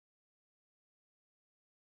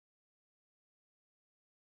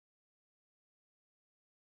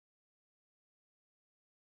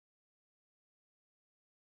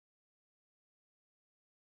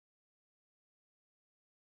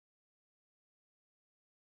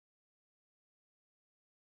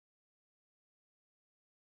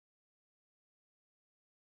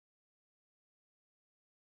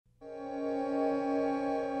So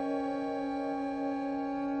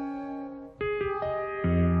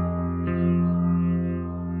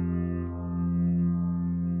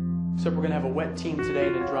we're going to have a wet team today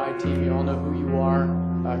and a dry team. You all know who you are.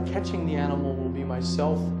 Catching the animal will be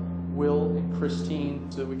myself, Will, and Christine,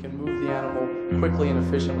 so that we can move the animal quickly and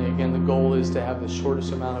efficiently. Again, the goal is to have the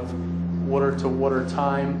shortest amount of water-to-water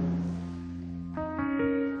time.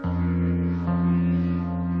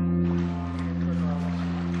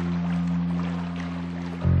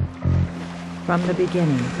 From the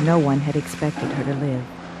beginning, no one had expected her to live.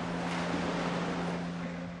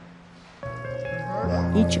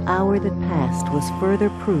 Each hour that passed was further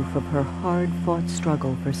proof of her hard-fought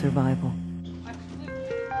struggle for survival.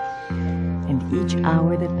 And each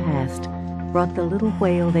hour that passed brought the little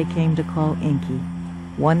whale they came to call Inky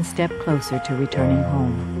one step closer to returning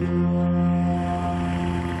home.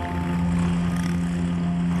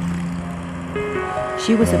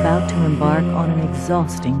 She was about to embark on an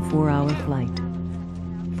exhausting 4-hour flight.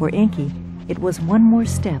 For Inky, it was one more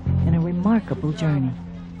step in a remarkable journey.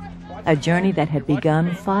 A journey that had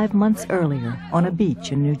begun 5 months earlier on a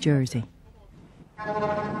beach in New Jersey.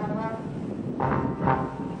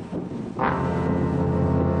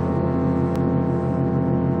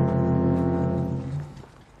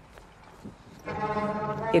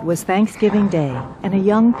 It was Thanksgiving Day, and a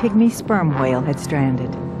young pygmy sperm whale had stranded.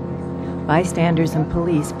 Bystanders and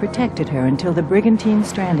police protected her until the Brigantine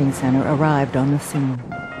Stranding Center arrived on the scene.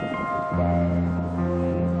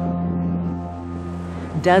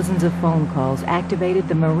 Dozens of phone calls activated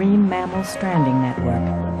the Marine Mammal Stranding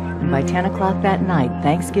Network, and by 10 o'clock that night,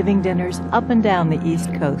 Thanksgiving dinners up and down the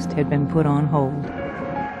East Coast had been put on hold.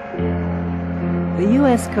 The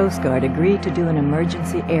U.S. Coast Guard agreed to do an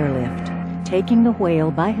emergency airlift, taking the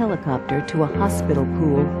whale by helicopter to a hospital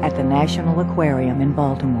pool at the National Aquarium in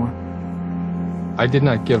Baltimore. I did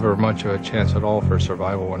not give her much of a chance at all for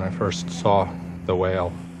survival when I first saw the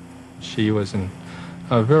whale. She was in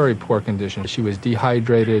a very poor condition. She was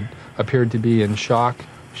dehydrated, appeared to be in shock.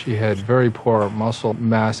 She had very poor muscle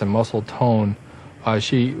mass and muscle tone.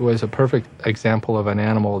 She was a perfect example of an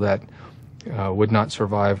animal that would not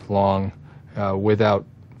survive long without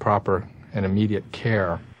proper and immediate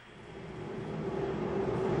care.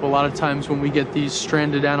 A lot of times when we get these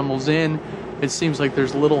stranded animals in, it seems like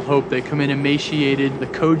there's little hope. They come in emaciated. The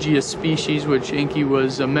Kogia species, which Inky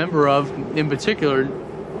was a member of, in particular,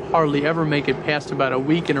 hardly ever make it past about a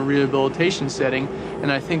week in a rehabilitation setting.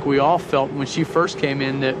 And I think we all felt when she first came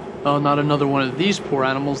in that, oh, not another one of these poor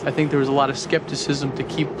animals. I think there was a lot of skepticism to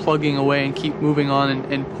keep plugging away and keep moving on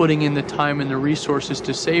and putting in the time and the resources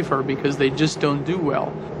to save her, because they just don't do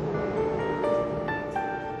well.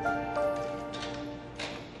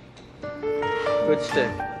 Good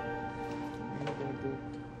stick.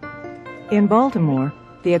 In Baltimore,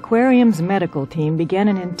 the aquarium's medical team began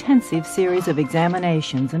an intensive series of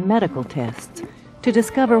examinations and medical tests to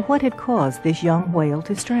discover what had caused this young whale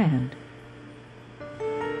to strand.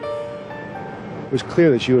 It was clear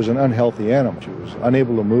that she was an unhealthy animal. She was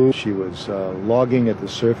unable to move. She was logging at the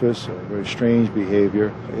surface, a very strange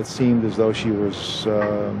behavior. It seemed as though she was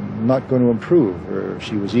not going to improve.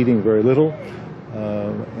 She was eating very little,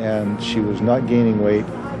 and she was not gaining weight,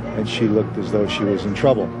 and she looked as though she was in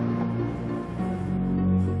trouble.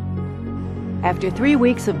 After 3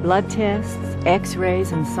 weeks of blood tests,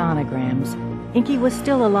 x-rays, and sonograms, Inky was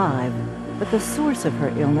still alive, but the source of her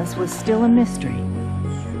illness was still a mystery.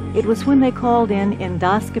 It was when they called in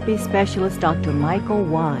endoscopy specialist Dr. Michael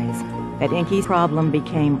Wise that Inky's problem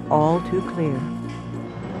became all too clear.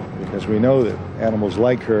 Because we know that animals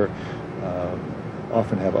like her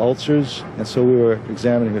often have ulcers, and so we were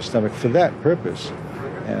examining her stomach for that purpose,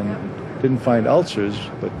 and didn't find ulcers,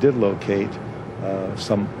 but did locate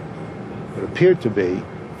some what appeared to be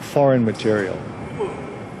foreign material.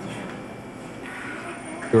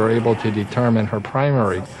 We were able to determine her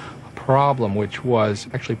primary problem, which was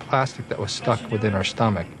actually plastic that was stuck within her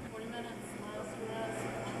stomach.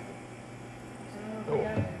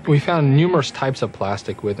 We found numerous types of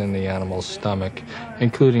plastic within the animal's stomach,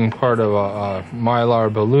 including part of a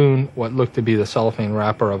mylar balloon, what looked to be the cellophane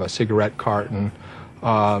wrapper of a cigarette carton.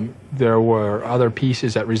 There were other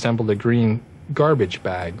pieces that resembled a green garbage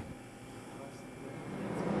bag.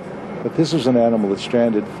 But this was an animal that's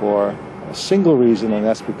stranded for a single reason, and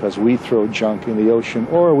that's because we throw junk in the ocean,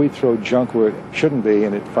 or we throw junk where it shouldn't be,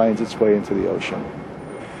 and it finds its way into the ocean.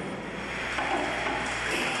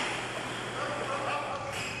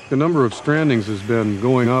 The number of strandings has been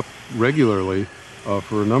going up regularly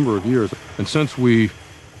for a number of years. And since we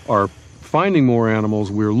are finding more animals,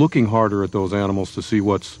 we're looking harder at those animals to see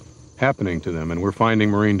what's happening to them. And we're finding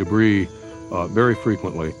marine debris very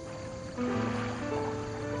frequently.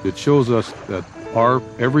 It shows us that our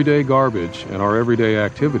everyday garbage and our everyday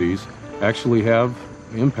activities actually have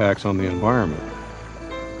impacts on the environment.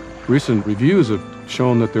 Recent reviews have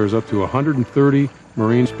shown that there's up to 130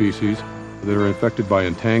 marine species that are infected by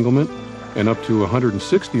entanglement and up to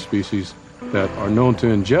 160 species that are known to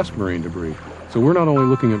ingest marine debris. So we're not only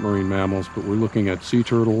looking at marine mammals, but we're looking at sea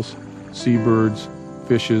turtles, seabirds,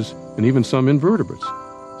 fishes, and even some invertebrates.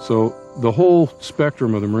 So the whole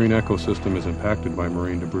spectrum of the marine ecosystem is impacted by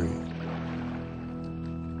marine debris.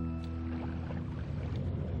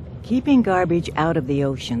 Keeping garbage out of the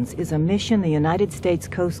oceans is a mission the United States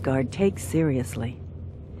Coast Guard takes seriously.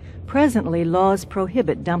 Presently, laws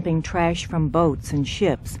prohibit dumping trash from boats and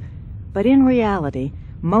ships, but in reality,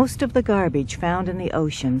 most of the garbage found in the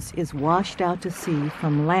oceans is washed out to sea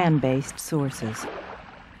from land-based sources.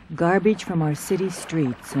 Garbage from our city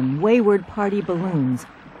streets and wayward party balloons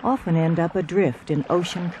often end up adrift in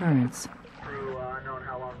ocean currents.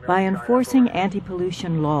 By enforcing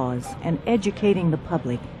anti-pollution laws and educating the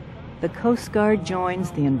public, the Coast Guard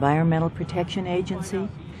joins the Environmental Protection Agency,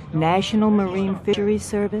 National Marine Fisheries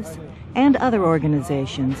Service, and other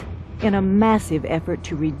organizations in a massive effort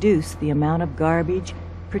to reduce the amount of garbage,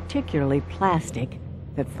 particularly plastic,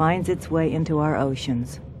 that finds its way into our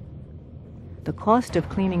oceans. The cost of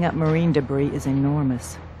cleaning up marine debris is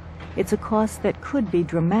enormous. It's a cost that could be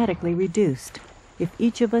dramatically reduced if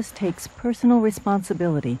each of us takes personal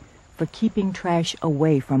responsibility for keeping trash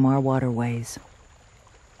away from our waterways.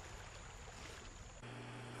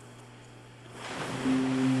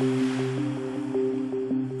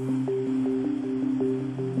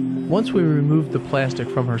 Once we removed the plastic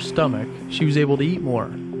from her stomach, she was able to eat more,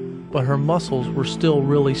 but her muscles were still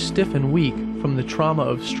really stiff and weak from the trauma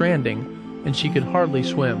of stranding, and she could hardly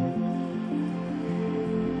swim.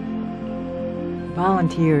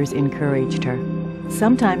 Volunteers encouraged her,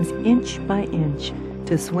 sometimes inch by inch,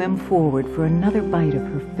 to swim forward for another bite of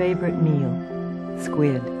her favorite meal,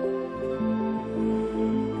 squid.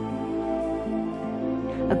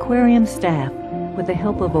 Aquarium staff, with the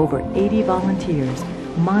help of over 80 volunteers,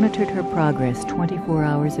 monitored her progress 24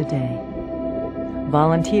 hours a day.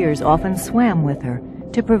 Volunteers often swam with her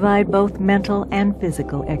to provide both mental and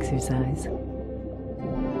physical exercise.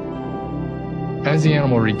 As the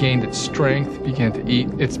animal regained its strength, began to eat,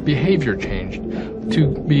 its behavior changed to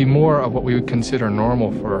be more of what we would consider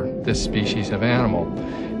normal for this species of animal.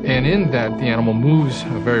 And in that, the animal moves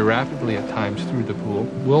very rapidly at times through the pool,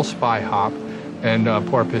 will spy hop and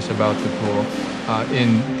porpoise about the pool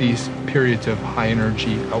in these periods of high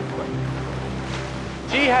energy output.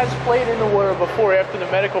 She has played in the water before after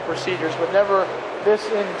the medical procedures, but never this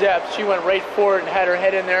in depth. She went right for it and had her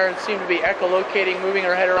head in there and seemed to be echolocating, moving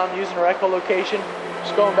her head around using her echolocation.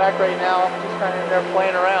 She's going back right now, just kind of in there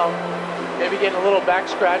playing around. Maybe getting a little back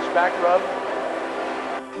scratch, back rub.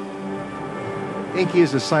 INKY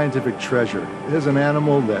is a scientific treasure. It is an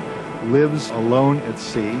animal that lives alone at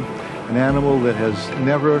sea, an animal that has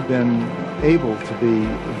never been able to be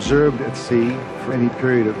observed at sea for any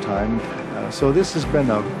period of time. So this has been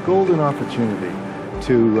a golden opportunity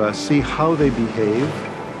to see how they behave.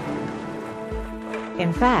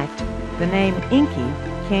 In fact, the name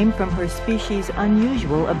INKY came from her species'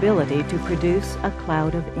 unusual ability to produce a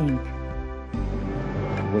cloud of ink.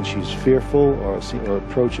 When she's fearful or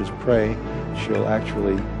approaches prey, she'll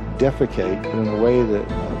actually defecate in a way that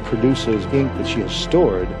produces ink that she has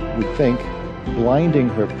stored, we think, blinding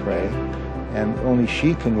her prey, and only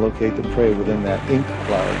she can locate the prey within that ink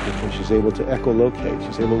cloud because she's able to echolocate.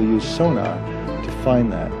 She's able to use sonar to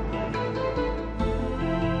find that.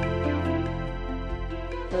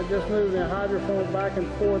 I just move the hydrophone back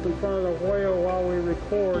and forth in front of the whale while we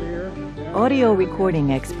record here. Audio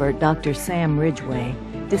recording expert Dr. Sam Ridgway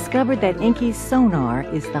discovered that INKY's sonar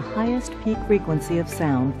is the highest peak frequency of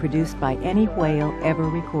sound produced by any whale ever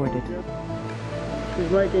recorded.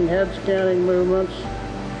 She's making head scanning movements.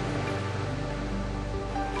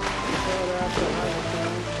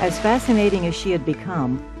 As fascinating as she had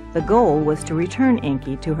become, the goal was to return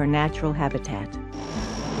INKY to her natural habitat.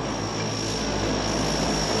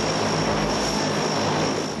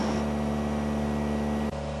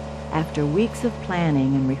 After weeks of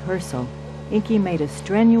planning and rehearsal, INKY made a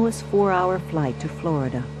strenuous 4-hour flight to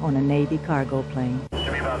Florida on a Navy cargo plane.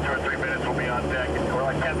 Give me about 2 or 3 minutes, we'll be on deck. We're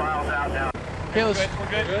like 10 miles out now. Okay, let's We're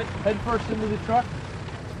good. head first into the truck.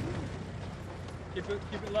 Keep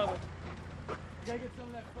it level.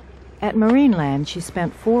 At Marineland, she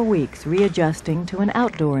spent 4 weeks readjusting to an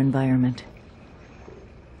outdoor environment.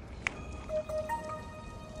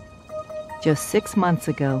 Just 6 months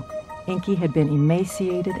ago, INKY had been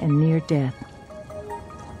emaciated and near death.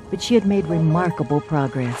 But she had made remarkable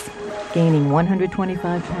progress. gaining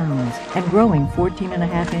 125 pounds and growing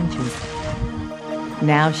 14.5 inches.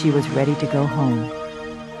 Now she was ready to go home.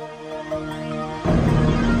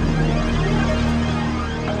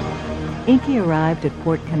 Inky arrived at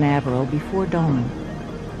Port Canaveral before dawn.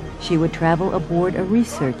 She would travel aboard a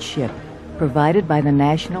research ship provided by the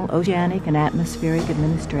National Oceanic and Atmospheric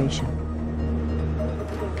Administration.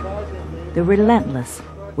 The Relentless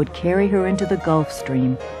would carry her into the Gulf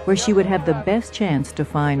Stream, where she would have the best chance to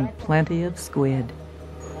find plenty of squid.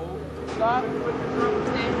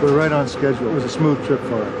 We're right on schedule. It was a smooth trip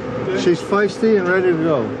for her. She's feisty and ready to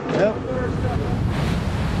go. Yep.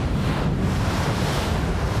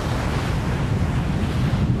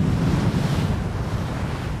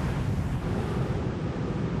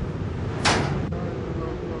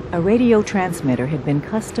 A radio transmitter had been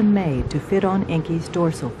custom made to fit on Inky's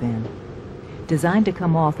dorsal fin. Designed to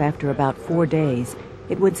come off after about 4 days,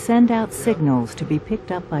 it would send out signals to be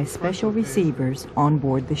picked up by special receivers on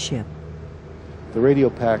board the ship. The radio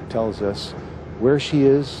pack tells us where she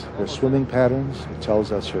is, her swimming patterns, it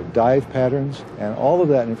tells us her dive patterns, and all of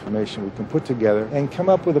that information we can put together and come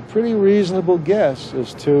up with a pretty reasonable guess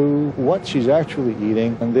as to what she's actually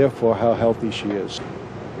eating and therefore how healthy she is.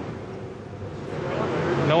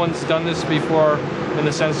 No one's done this before in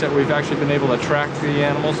the sense that we've actually been able to track the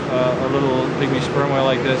animals, a little pygmy sperm whale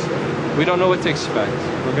like this. We don't know what to expect.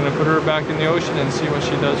 We're going to put her back in the ocean and see what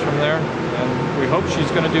she does from there, and we hope she's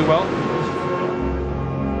going to do well.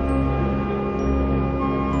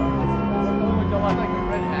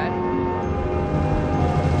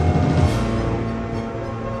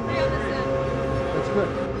 That's good.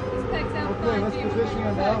 Okay, let's position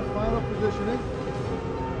her now. Final positioning.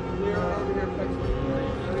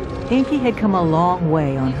 Inky had come a long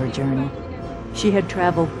way on her journey. She had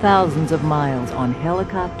traveled thousands of miles on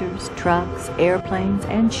helicopters, trucks, airplanes,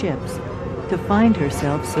 and ships to find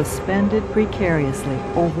herself suspended precariously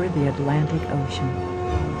over the Atlantic Ocean.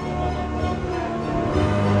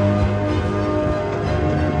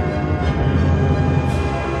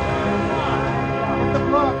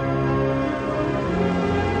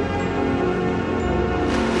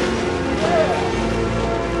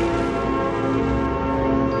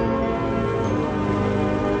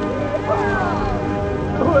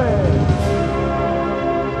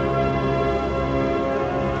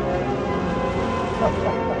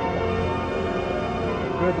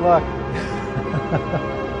 Good luck.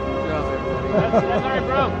 That's all right,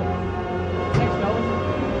 bro. Thanks, fellas.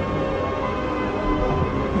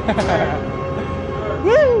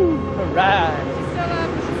 Woo! All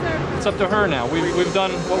right. It's up to her now. We've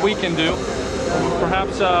done what we can do.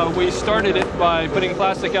 Perhaps we started it by putting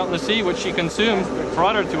plastic out in the sea, which she consumed,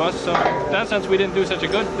 brought her to us. So in that sense, we didn't do such a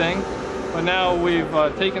good thing. But now we've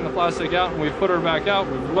taken the plastic out and we've put her back out.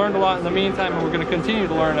 We've learned a lot in the meantime, and we're going to continue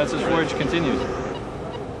to learn as this voyage continues.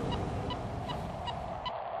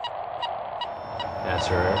 That's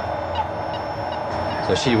her.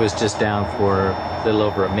 So she was just down for a little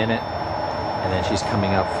over a minute, and then she's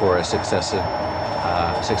coming up for a succession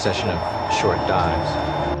of short dives.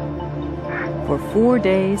 For 4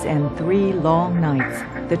 days and 3 long nights,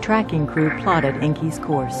 the tracking crew plotted Inky's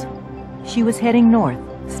course. She was heading north,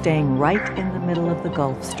 staying right in the middle of the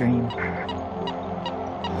Gulf Stream.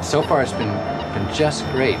 So far it's been just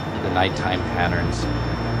great. The nighttime patterns,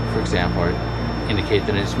 for example, indicate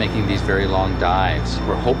that it's making these very long dives.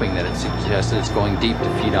 We're hoping that it suggests that it's going deep to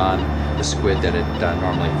feed on the squid that it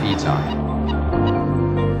normally feeds on.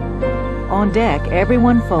 On deck,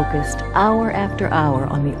 everyone focused hour after hour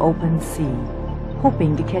on the open sea,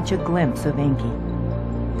 hoping to catch a glimpse of Inky.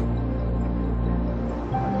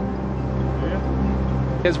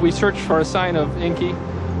 As we searched for a sign of Inky,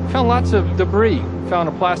 we found lots of debris. We found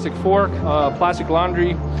a plastic fork, a plastic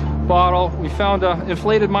laundry bottle. We found an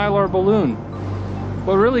inflated mylar balloon.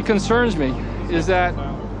 What really concerns me is that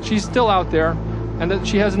she's still out there and that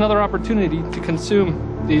she has another opportunity to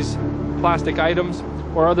consume these plastic items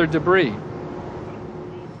or other debris.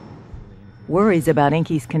 Worries about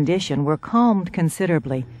Inky's condition were calmed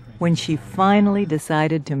considerably when she finally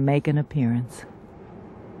decided to make an appearance.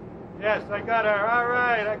 Yes, I got her. All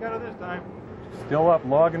right, I got her this time. Still up,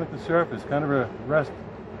 logging at the surface, kind of a resting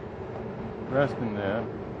there.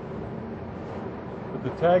 But the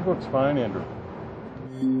tag looks fine, Andrew.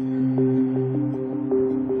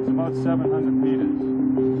 It's about 700 meters.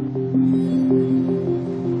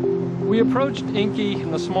 We approached Inky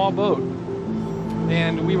in a small boat,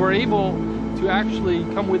 and we were able to actually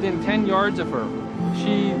come within 10 yards of her.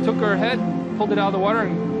 She took her head, pulled it out of the water,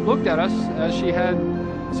 and looked at us as she had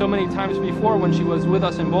so many times before when she was with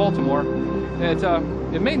us in Baltimore.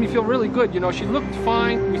 It made me feel really good. You know, she looked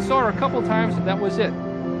fine. We saw her a couple times, and that was it.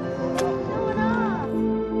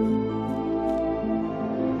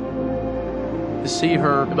 To see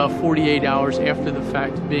her about 48 hours after the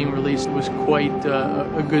fact being released was quite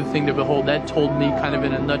a good thing to behold. That told me kind of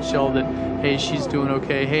in a nutshell that, hey, she's doing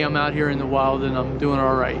okay. Hey, I'm out here in the wild and I'm doing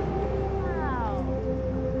all right.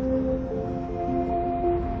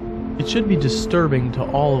 It should be disturbing to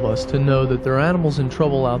all of us to know that there are animals in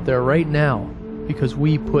trouble out there right now because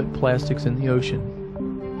we put plastics in the ocean.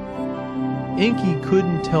 INKY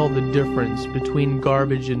couldn't tell the difference between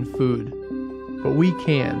garbage and food, but we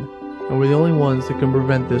can, and we're the only ones that can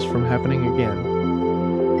prevent this from happening again.